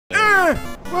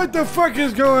What the fuck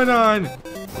is going on?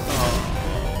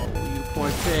 Oh, you poor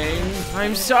thing.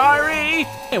 I'm sorry.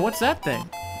 Hey, what's that thing?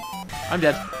 I'm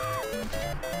dead.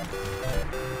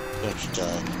 Don't you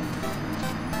die.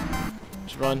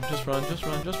 Just run, just run, just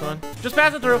run, just run. Just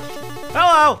pass it through.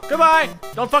 Hello, goodbye.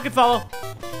 Don't fucking follow.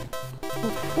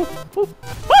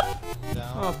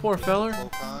 Oh, poor feller.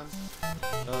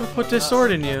 Who put this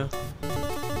sword in you?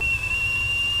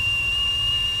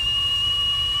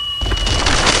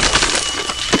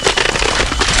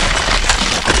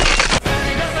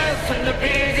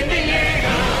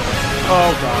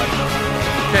 Oh god.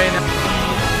 Okay, now.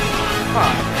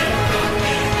 Fuck.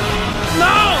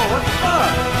 No! What the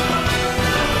fuck?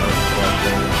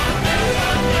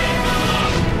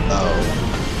 Oh.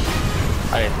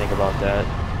 I didn't think about that.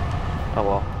 Oh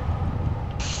well.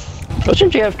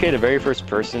 Wasn't JFK the very first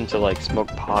person to like smoke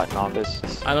pot in office?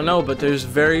 I don't know, but there's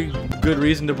very good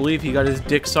reason to believe he got his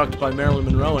dick sucked by Marilyn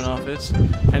Monroe in office.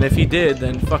 And if he did,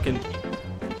 then fucking...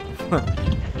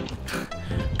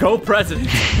 Go president!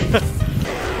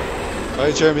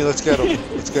 Alright, Jeremy, let's get him.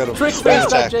 Let's get him. Trick space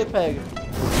back JPEG.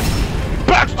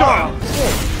 Backstab!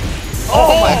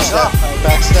 Oh my god!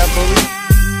 Backstab bully.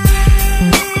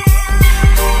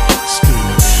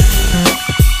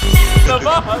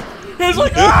 He's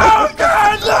like, oh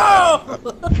god, no!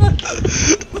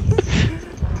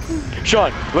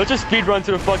 Sean, let's just speed run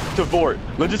to the Vort.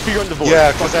 Let's just speed run to Vort.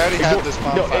 Yeah, because I already have this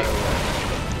bonfire.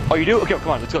 Oh, you do? Okay,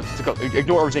 come on, let's go. Let's go.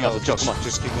 Ignore everything else. Let's go. Come on.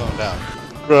 Just keep going down.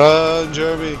 Run,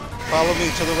 Jeremy. Follow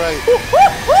me to the right.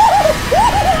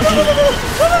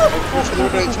 To the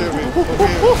right, Jeremy. Over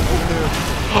here.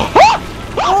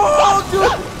 Oh,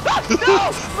 dude!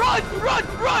 No!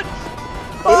 Run!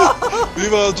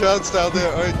 Meanwhile, John's down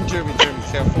there. Alright, Jeremy,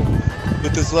 careful.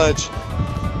 With this ledge.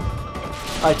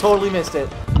 I totally missed it.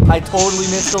 I totally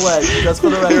missed the ledge. Just for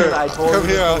the record, I totally Come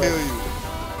here, I'll missed the heal ledge.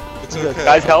 you. It's okay.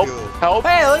 Guys, help! Help!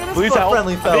 Hey, look at this Please help!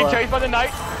 friendly I'm fella. being chased by the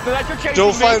knight. The knights are chasing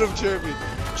Don't me. fight him, Jeremy.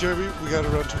 Jeremy, we gotta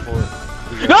run to Fort.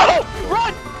 No!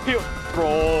 Run! Here.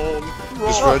 Roll.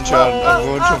 Just run, John. I'm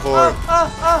going to Fort.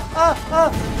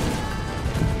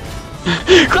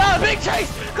 Cloud, big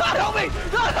chase! Cloud, help me!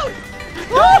 Cloud, help!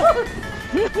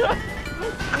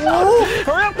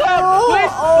 Hurry up, Cloud!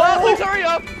 Please! Cloud, please hurry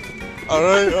up!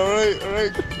 Alright.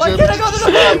 Why can't I go to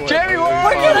the front? Jeremy, where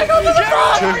Why can't I go to the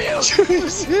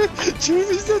front?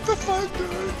 Jeremy's at the front door.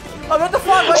 I'm at the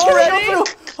front. Why can't I go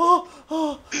through?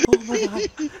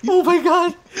 Oh my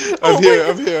god. I'm here.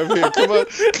 Come on.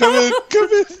 Come in.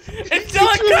 It's still a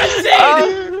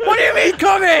cutscene! What do you mean,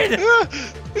 come in?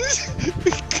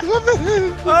 Come in.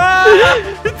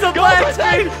 It's a black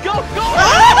screen! Go!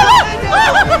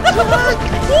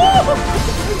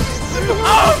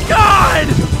 Oh god!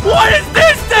 What is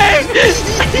this thing?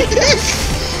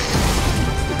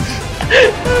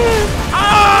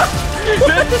 Ah!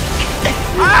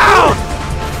 Ow!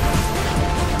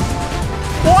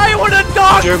 Why would a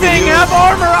dog thing have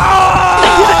armor? Ah!